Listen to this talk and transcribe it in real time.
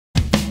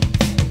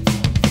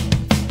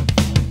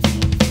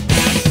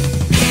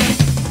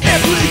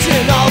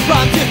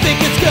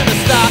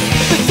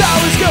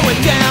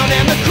going down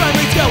and the crime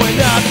rate's going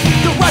up.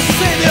 The Russians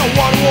say they don't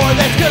want war,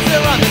 that's cause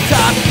they're on the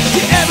top. Do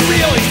you ever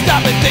really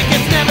stop and think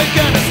it's